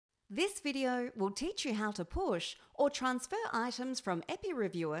This video will teach you how to push or transfer items from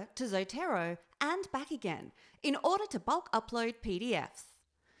EPPI-Reviewer to Zotero and back again in order to bulk upload PDFs.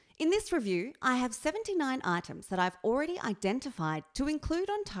 In this review, I have 79 items that I've already identified to include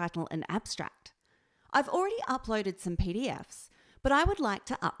on title and abstract. I've already uploaded some PDFs, but I would like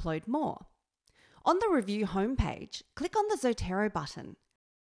to upload more. On the review homepage, click on the Zotero button.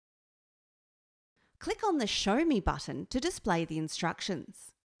 Click on the Show Me button to display the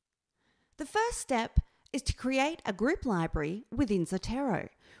instructions. The first step is to create a group library within Zotero,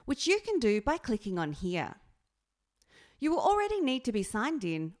 which you can do by clicking on here. You will already need to be signed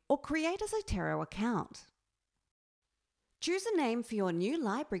in or create a Zotero account. Choose a name for your new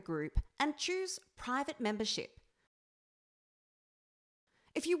library group and choose Private Membership.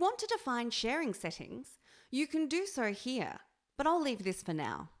 If you want to define sharing settings, you can do so here, but I'll leave this for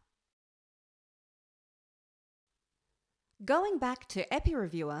now. Going back to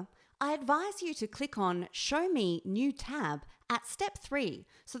EPPI-Reviewer, I advise you to click on Show Me New tab at step 3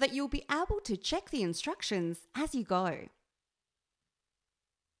 so that you'll be able to check the instructions as you go.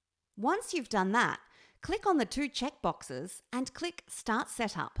 Once you've done that, click on the 2 checkboxes and click Start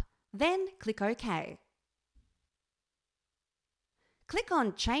Setup, then click OK. Click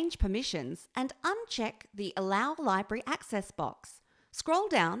on Change Permissions and uncheck the Allow Library Access box. Scroll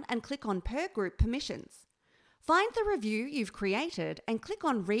down and click on Per Group Permissions. Find the review you've created and click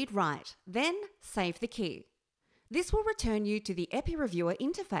on Read Write, then save the key. This will return you to the EPPI-Reviewer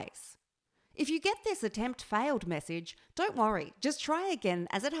interface. If you get this attempt failed message, don't worry, just try again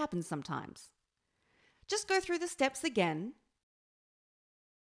as it happens sometimes. Just go through the steps again.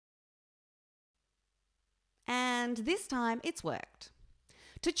 And this time it's worked.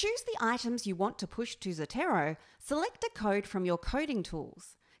 To choose the items you want to push to Zotero, select a code from your coding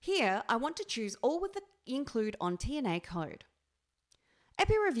tools. Here, I want to choose all with the Include on TNA code.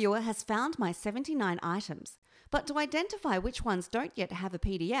 EPPI-Reviewer has found my 79 items, but to identify which ones don't yet have a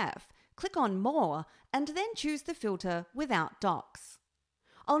PDF, click on More and then choose the filter Without Docs.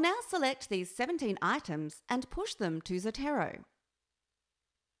 I'll now select these 17 items and push them to Zotero.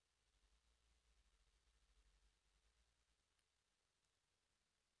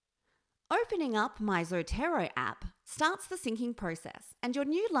 Opening up my Zotero app starts the syncing process and your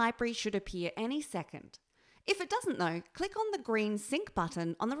new library should appear any second. If it doesn't though, click on the green Sync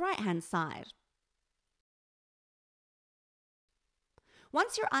button on the right-hand side.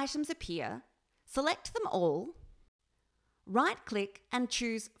 Once your items appear, select them all, right-click and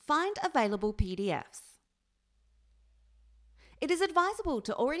choose Find Available PDFs. It is advisable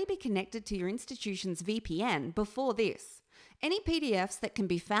to already be connected to your institution's VPN before this. Any PDFs that can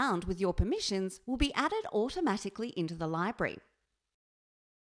be found with your permissions will be added automatically into the library.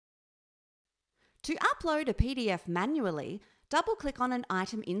 To upload a PDF manually, double-click on an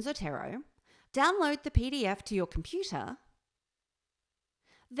item in Zotero, download the PDF to your computer,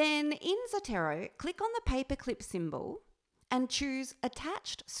 then in Zotero, click on the paperclip symbol and choose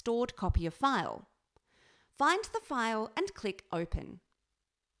Attached Stored Copy of File. Find the file and click Open.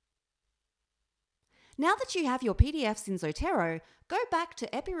 Now that you have your PDFs in Zotero, go back to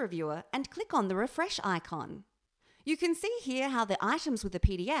EPPI-Reviewer and click on the refresh icon. You can see here how the items with the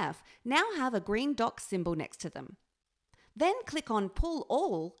PDF now have a green dock symbol next to them. Then click on Pull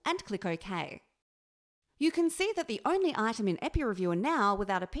All and click OK. You can see that the only item in EPPI-Reviewer now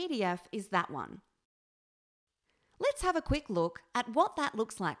without a PDF is that one. Let's have a quick look at what that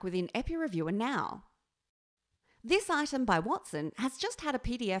looks like within EPPI-Reviewer now. This item by Watson has just had a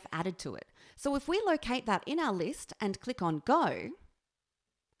PDF added to it, so if we locate that in our list and click on Go,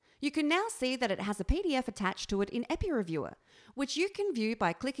 you can now see that it has a PDF attached to it in EPPI-Reviewer, which you can view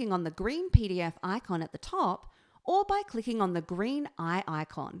by clicking on the green PDF icon at the top or by clicking on the green eye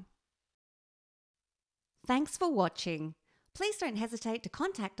icon. Thanks for watching. Please don't hesitate to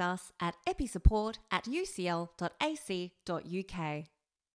contact us at episupport@ucl.ac.uk.